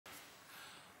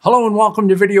Hello and welcome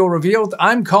to Video Revealed.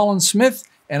 I'm Colin Smith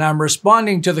and I'm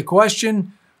responding to the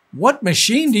question, what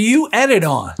machine do you edit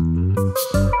on?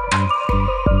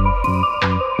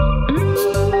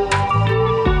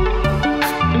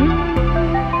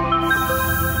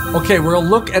 Okay, we'll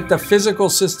look at the physical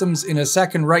systems in a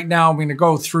second. Right now, I'm going to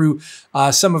go through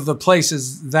some of the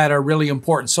places that are really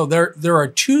important. So there are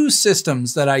two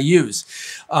systems that I use.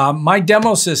 My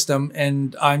demo system,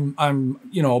 and I'm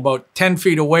about 10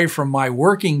 feet away from my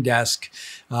working desk.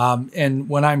 And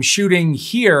when I'm shooting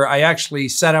here, I actually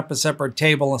set up a separate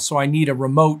table, so I need a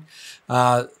remote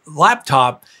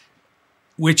laptop,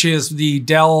 which is the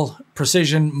Dell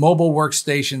Precision Mobile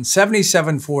Workstation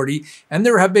 7740. And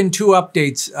there have been two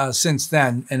updates since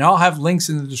then, and I'll have links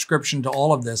in the description to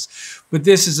all of this. But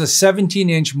this is a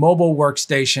 17-inch mobile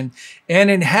workstation, and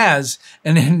it has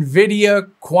an NVIDIA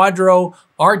Quadro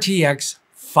RTX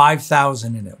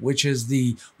 5000 in it, which is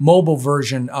the mobile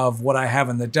version of what I have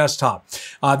on the desktop.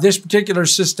 This particular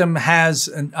system has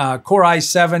a Core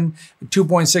i7,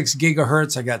 2.6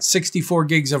 gigahertz. I got 64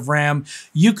 gigs of RAM.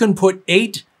 You can put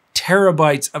 8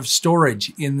 terabytes of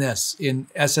storage in this, in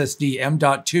SSD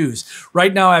M.2s.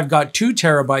 Right now I've got 2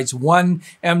 terabytes, one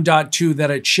M.2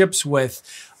 that it ships with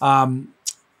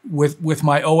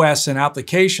my OS and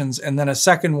applications, and then a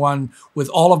second one with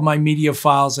all of my media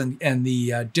files and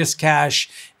the disk cache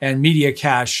and media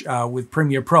cache with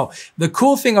Premiere Pro. The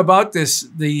cool thing about this,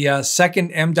 the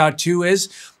second M.2 is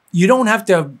you don't have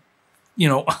to,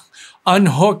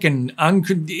 unhook and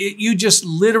you just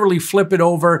literally flip it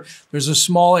over. There's a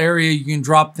small area you can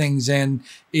drop things in.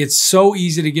 It's so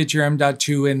easy to get your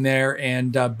M.2 in there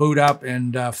and boot up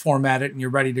and format it, and you're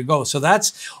ready to go. So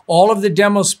that's all of the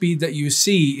demo speed that you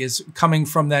see is coming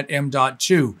from that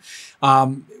M.2,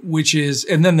 which is,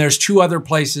 and then there's 2 other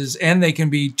places, and they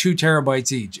can be 2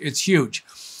 terabytes each. It's huge.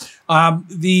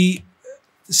 The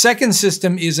second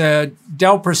system is a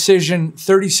Dell Precision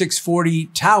 3640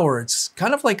 tower. It's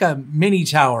kind of like a mini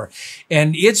tower,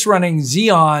 and it's running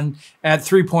Xeon at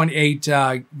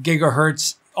 3.8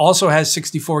 gigahertz. Also has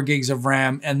 64 gigs of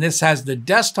RAM, and this has the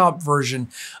desktop version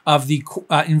of the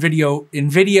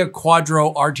NVIDIA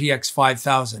Quadro RTX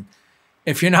 5000.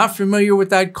 If you're not familiar with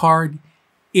that card,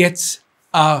 it's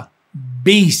a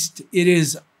beast. It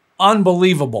is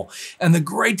unbelievable. And the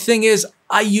great thing is,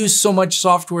 I use so much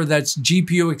software that's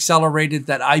GPU accelerated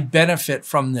that I benefit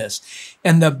from this.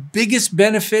 And the biggest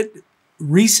benefit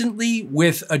recently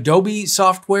with Adobe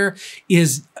software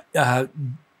is the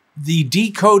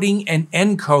decoding and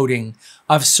encoding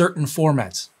of certain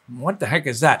formats. What the heck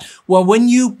is that? Well, when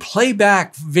you play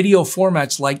back video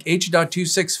formats like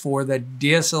H.264 that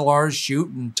DSLRs shoot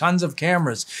and tons of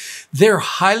cameras, they're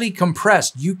highly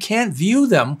compressed. You can't view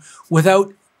them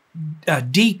without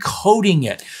decoding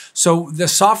it. So the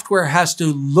software has to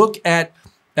look at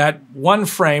one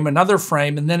frame, another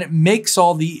frame, and then it makes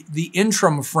all the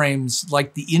interim frames,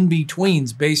 like the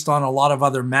in-betweens, based on a lot of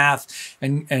other math,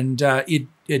 and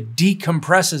it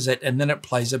decompresses it, and then it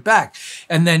plays it back.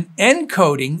 And then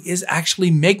encoding is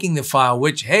actually making the file,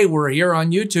 which, hey, we're here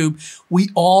on YouTube. We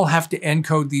all have to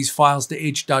encode these files to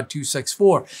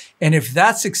H.264. And if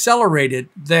that's accelerated,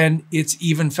 then it's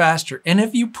even faster. And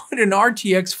if you put an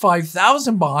RTX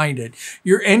 5000 behind it,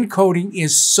 your encoding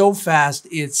is so fast.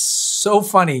 It's so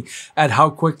funny at how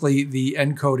quickly the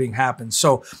encoding happens.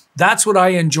 So that's what I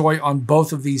enjoy on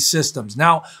both of these systems.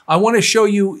 Now, I want to show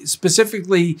you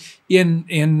specifically in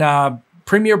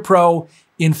Premiere Pro,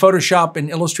 in Photoshop and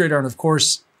Illustrator, and of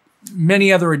course,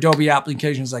 many other Adobe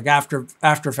applications like After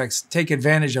Effects take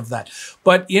advantage of that.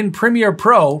 But in Premiere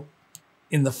Pro,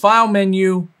 in the File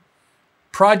menu,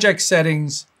 Project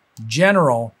Settings,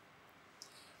 General,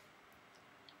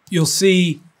 you'll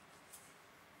see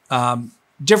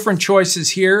different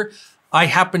choices here. I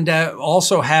happen to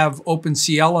also have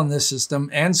OpenCL on this system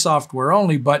and software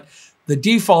only, but the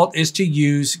default is to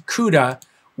use CUDA,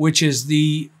 which is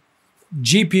the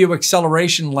GPU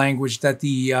acceleration language that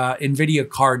the NVIDIA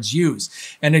cards use.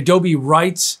 And Adobe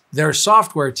writes their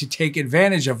software to take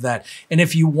advantage of that. And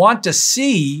if you want to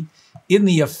see in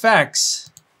the effects,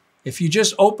 if you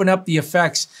just open up the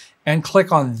effects and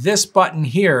click on this button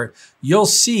here, you'll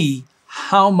see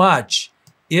how much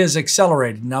is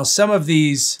accelerated. Now, some of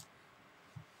these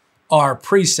are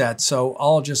presets, so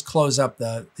I'll just close up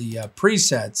the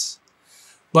presets.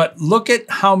 But look at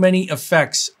how many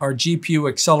effects are GPU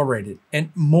accelerated,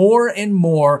 and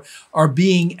more are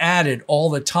being added all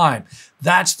the time.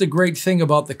 That's the great thing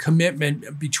about the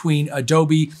commitment between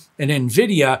Adobe and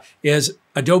NVIDIA is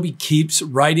Adobe keeps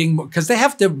writing, because they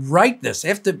have to write this. They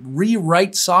have to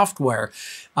rewrite software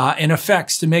and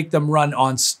effects to make them run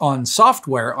on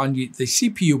software, on the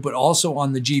CPU, but also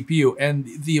on the GPU. And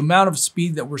the amount of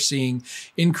speed that we're seeing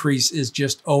increase is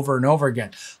just over and over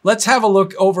again. Let's have a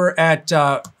look over at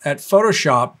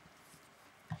Photoshop.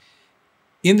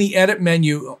 In the Edit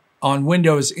menu on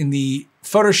Windows, in the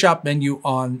Photoshop menu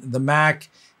on the Mac,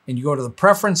 and you go to the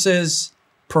Preferences,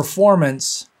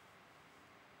 Performance,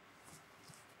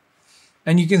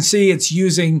 and you can see it's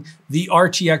using the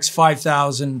RTX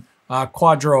 5000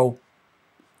 Quadro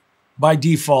by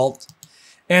default.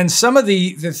 And some of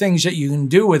the things that you can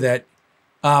do with it,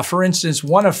 for instance,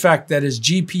 one effect that is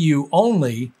GPU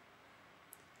only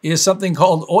is something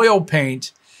called Oil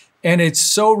Paint. And it's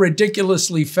so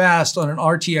ridiculously fast on an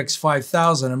RTX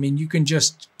 5000. I mean, you can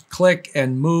just click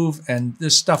and move, and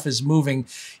this stuff is moving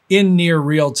in near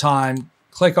real time.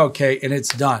 Click OK, and it's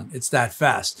done. It's that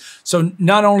fast. So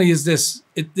not only is this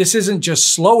isn't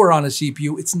just slower on a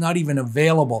CPU, it's not even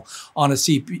available on a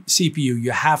CPU.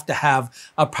 You have to have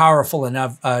a powerful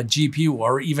enough GPU,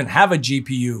 or even have a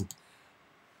GPU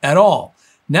at all.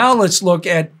 Now let's look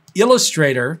at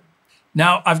Illustrator.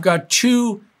 Now I've got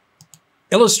two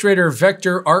Illustrator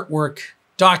vector artwork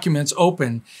documents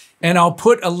open, and I'll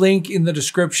put a link in the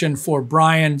description for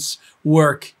Bryan's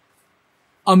work.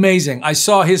 Amazing. I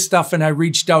saw his stuff and I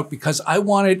reached out because I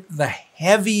wanted the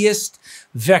heaviest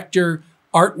vector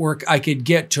artwork I could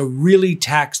get to really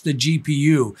tax the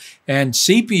GPU and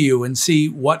CPU and see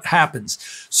what happens.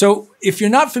 So if you're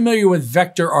not familiar with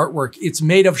vector artwork, it's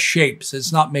made of shapes.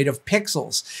 It's not made of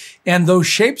pixels. And those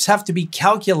shapes have to be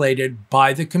calculated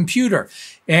by the computer.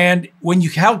 And when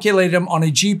you calculate them on a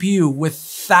GPU with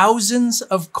thousands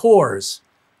of cores,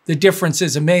 the difference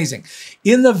is amazing.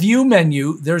 In the View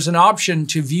menu, there's an option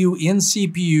to view in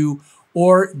CPU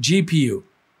or GPU.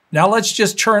 Now let's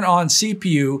just turn on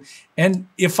CPU, and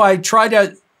if I try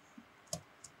to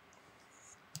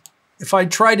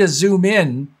zoom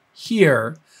in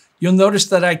here, you'll notice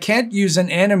that I can't use an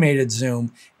animated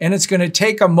zoom, and it's going to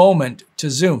take a moment to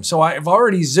zoom. So I've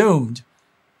already zoomed,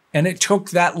 and it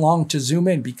took that long to zoom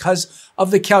in because of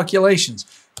the calculations.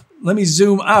 Let me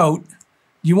zoom out.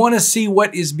 You want to see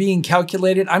what is being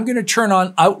calculated? I'm going to turn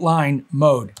on outline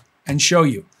mode and show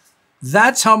you.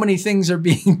 That's how many things are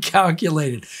being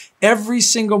calculated. Every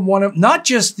single one of, not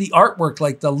just the artwork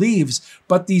like the leaves,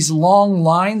 but these long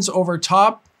lines over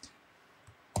top,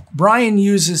 Bryan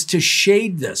uses to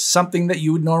shade this, something that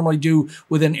you would normally do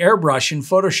with an airbrush in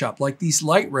Photoshop, like these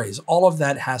light rays. All of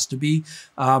that has to be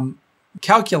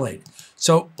calculated.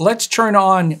 So let's turn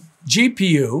on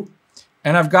GPU,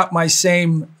 and I've got my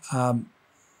same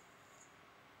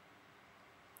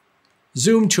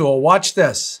zoom tool. Watch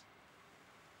this.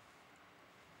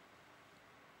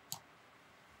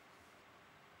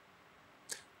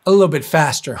 A little bit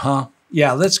faster, huh?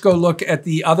 Yeah, let's go look at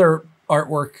the other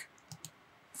artwork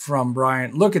from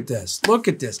Bryan. Look at this. Look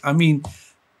at this. I mean,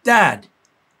 that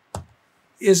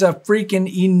is a freaking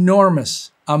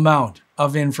enormous amount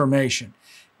of information.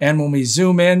 And when we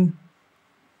zoom in,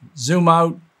 zoom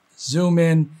out, zoom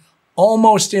in,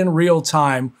 almost in real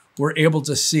time, we're able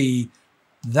to see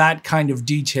that kind of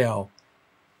detail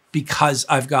because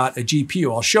I've got a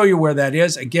GPU. I'll show you where that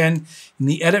is. Again, in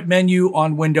the Edit menu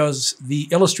on Windows, the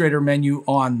Illustrator menu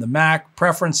on the Mac,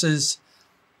 Preferences,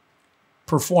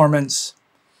 Performance,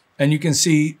 and you can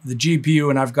see the GPU,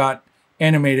 and I've got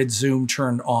animated zoom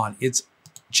turned on. It's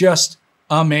just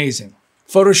amazing.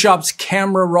 Photoshop's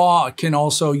Camera Raw can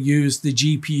also use the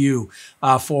GPU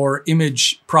for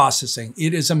image processing.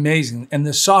 It is amazing. And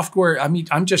the software, I mean,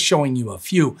 I'm just showing you a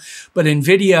few, but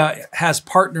NVIDIA has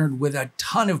partnered with a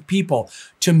ton of people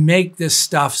to make this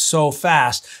stuff so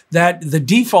fast that the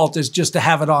default is just to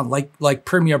have it on, like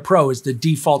Premiere Pro is the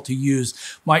default to use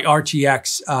my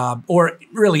RTX or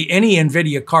really any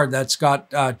NVIDIA card that's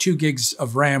got 2 gigs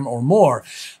of RAM or more.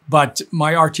 But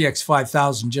my RTX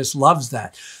 5000 just loves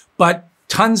that. But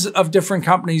tons of different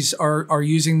companies are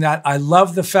using that. I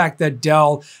love the fact that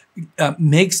Dell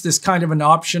makes this kind of an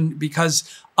option because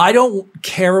I don't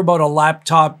care about a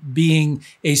laptop being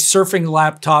a surfing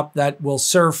laptop that will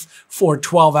surf for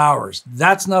 12 hours.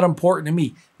 That's not important to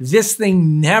me. This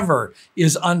thing never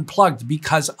is unplugged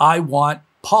because I want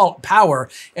power,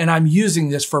 and I'm using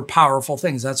this for powerful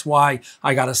things. That's why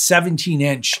I got a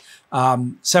 17-inch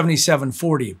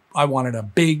 7740. I wanted a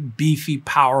big, beefy,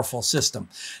 powerful system.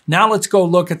 Now let's go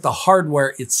look at the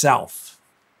hardware itself.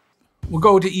 We'll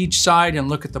go to each side and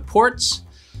look at the ports.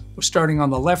 We're starting on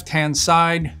the left-hand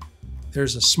side.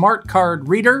 There's a smart card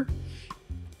reader,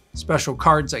 special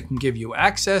cards that can give you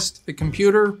access to the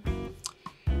computer.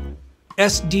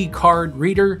 SD card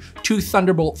reader, 2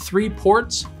 Thunderbolt 3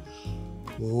 ports,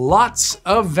 lots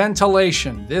of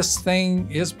ventilation. This thing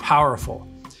is powerful.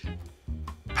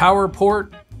 Power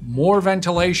port, more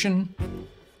ventilation,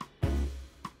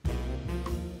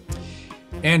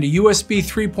 and a USB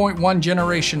 3.1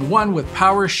 Generation 1 with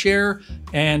power share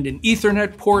and an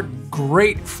Ethernet port,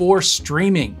 great for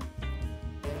streaming.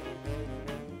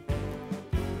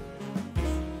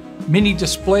 Mini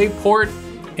display port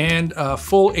and a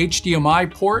full HDMI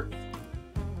port.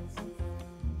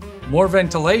 More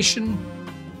ventilation.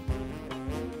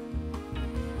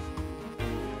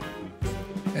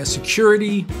 A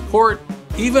security port,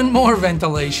 even more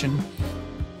ventilation.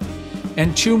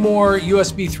 And 2 more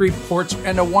USB 3 ports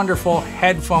and a wonderful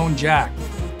headphone jack.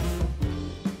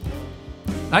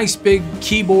 Nice big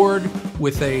keyboard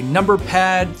with a number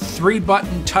pad,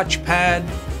 3-button touchpad,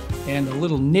 and a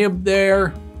little nib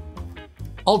there.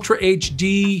 Ultra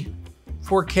HD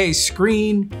 4K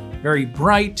screen, very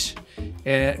bright.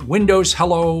 Windows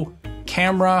Hello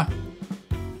camera.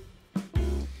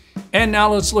 And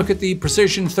now let's look at the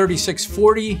Precision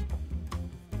 3640.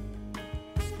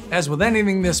 As with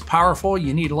anything this powerful,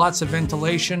 you need lots of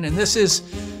ventilation, and this is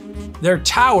their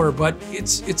tower, but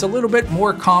it's a little bit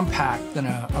more compact than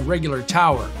a regular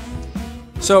tower.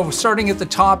 So starting at the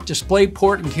top, display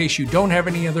port in case you don't have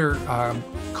any other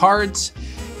cards,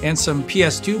 and some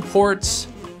PS2 ports,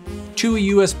 2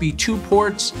 USB 2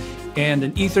 ports, and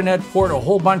an Ethernet port, a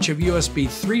whole bunch of USB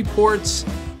 3 ports,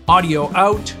 audio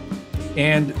out,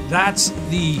 and that's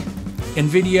the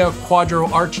NVIDIA Quadro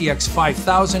RTX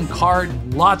 5000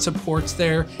 card, lots of ports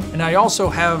there, and I also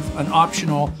have an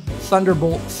optional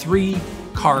Thunderbolt 3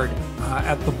 card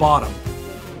at the bottom.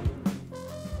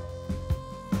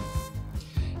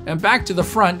 And back to the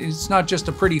front, it's not just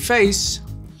a pretty face.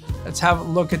 Let's have a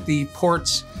look at the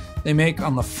ports they make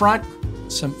on the front.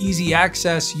 Some easy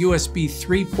access USB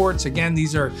 3 ports. Again,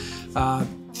 these are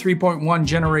 3.1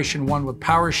 Generation 1 with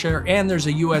power share, and there's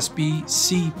a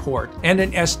USB-C port and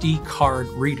an SD card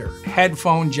reader,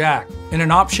 headphone jack, and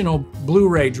an optional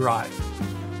Blu-ray drive.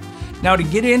 Now to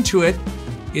get into it,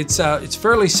 it's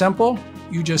fairly simple.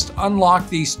 You just unlock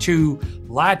these 2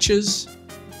 latches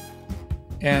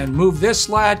and move this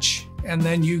latch, and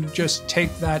then you just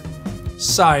take that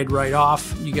side right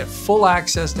off. You get full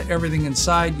access to everything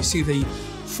inside. You see the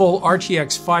full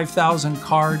RTX 5000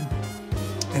 card.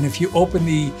 And if you open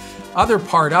the other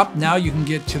part up, now you can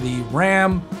get to the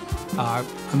RAM.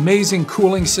 Amazing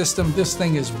cooling system. This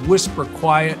thing is whisper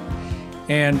quiet,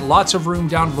 and lots of room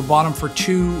down to the bottom for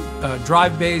 2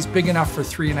 drive bays, big enough for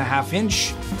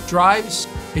 3.5-inch drives.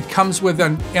 It comes with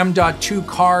an M.2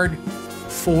 card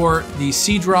for the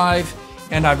C drive,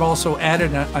 and I've also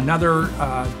added another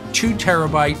 2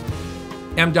 terabyte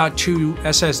M.2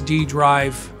 SSD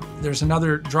drive. There's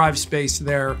another drive space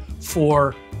there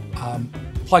for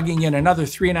plugging in another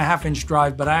 3.5-inch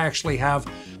drive, but I actually have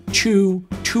 2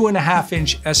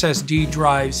 2.5-inch SSD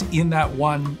drives in that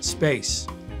one space.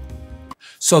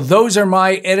 So those are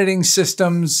my editing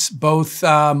systems, both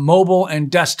mobile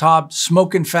and desktop,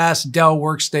 smoking fast Dell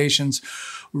workstations.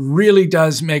 Really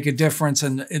does make a difference,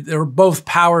 and they're both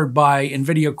powered by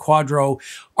NVIDIA Quadro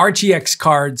RTX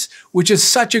cards, which is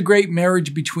such a great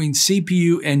marriage between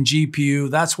CPU and GPU.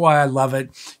 That's why I love it.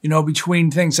 You know,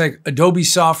 between things like Adobe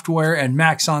software and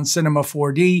Maxon Cinema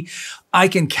 4D, I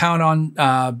can count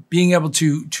on being able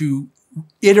to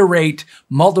iterate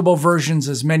multiple versions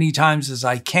as many times as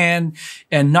I can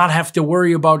and not have to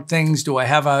worry about things. Do I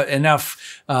have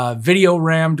enough video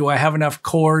RAM? Do I have enough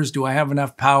cores? Do I have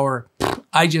enough power?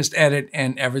 I just edit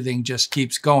and everything just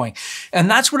keeps going. And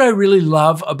that's what I really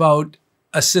love about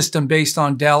a system based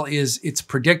on Dell is it's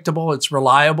predictable, it's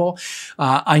reliable.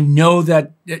 I know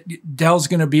that Dell's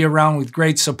going to be around with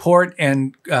great support,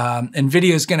 and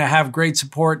NVIDIA is going to have great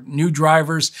support, new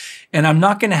drivers, and I'm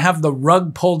not going to have the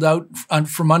rug pulled out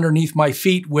from underneath my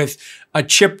feet with a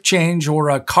chip change or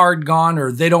a card gone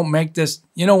or they don't make this.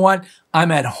 You know what?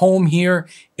 I'm at home here.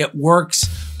 It works.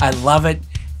 I love it.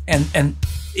 And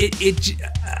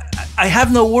I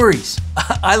have no worries.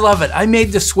 I love it. I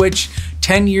made the switch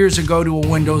 10 years ago to a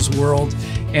Windows world,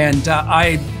 and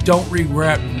I don't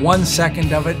regret 1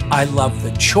 second of it. I love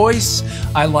the choice.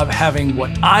 I love having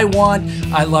what I want.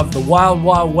 I love the wild,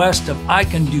 wild west of I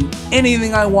can do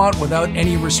anything I want without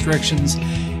any restrictions.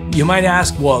 You might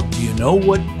ask, well, do you know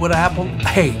what Apple?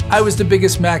 Hey, I was the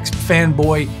biggest Mac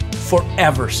fanboy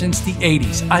forever, since the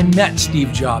 80s. I met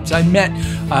Steve Jobs. I met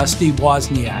Steve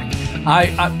Wozniak.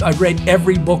 I read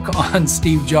every book on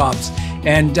Steve Jobs,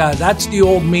 and that's the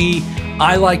old me.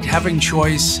 I liked having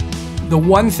choice. The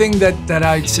one thing that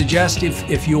I'd suggest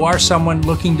if you are someone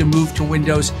looking to move to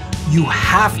Windows, you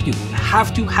have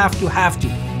have to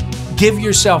give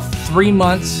yourself 3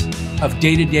 months of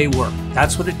day-to-day work.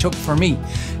 That's what it took for me.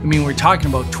 I mean, we're talking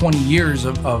about 20 years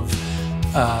of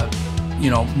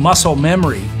muscle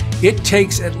memory. It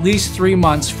takes at least 3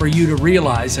 months for you to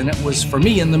realize, and it was for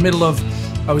me in the middle of,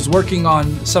 I was working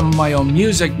on some of my own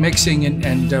music, mixing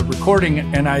and recording,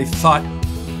 and I thought,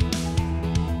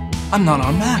 I'm not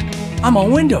on Mac, I'm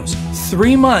on Windows.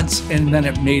 3 months, and then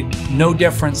it made no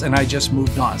difference, and I just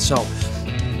moved on. So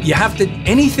you have to,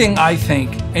 anything I think,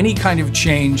 any kind of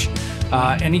change,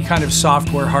 any kind of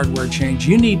software, hardware change,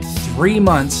 you need 3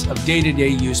 months of day-to-day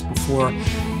use before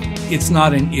it's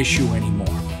not an issue anymore.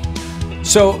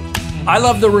 So I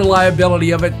love the reliability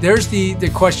of it. There's the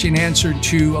question answered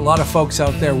to a lot of folks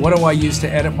out there. What do I use to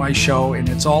edit my show? And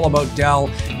it's all about Dell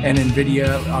and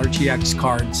NVIDIA RTX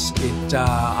cards.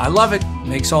 I love it.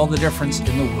 Makes all the difference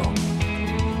in the world.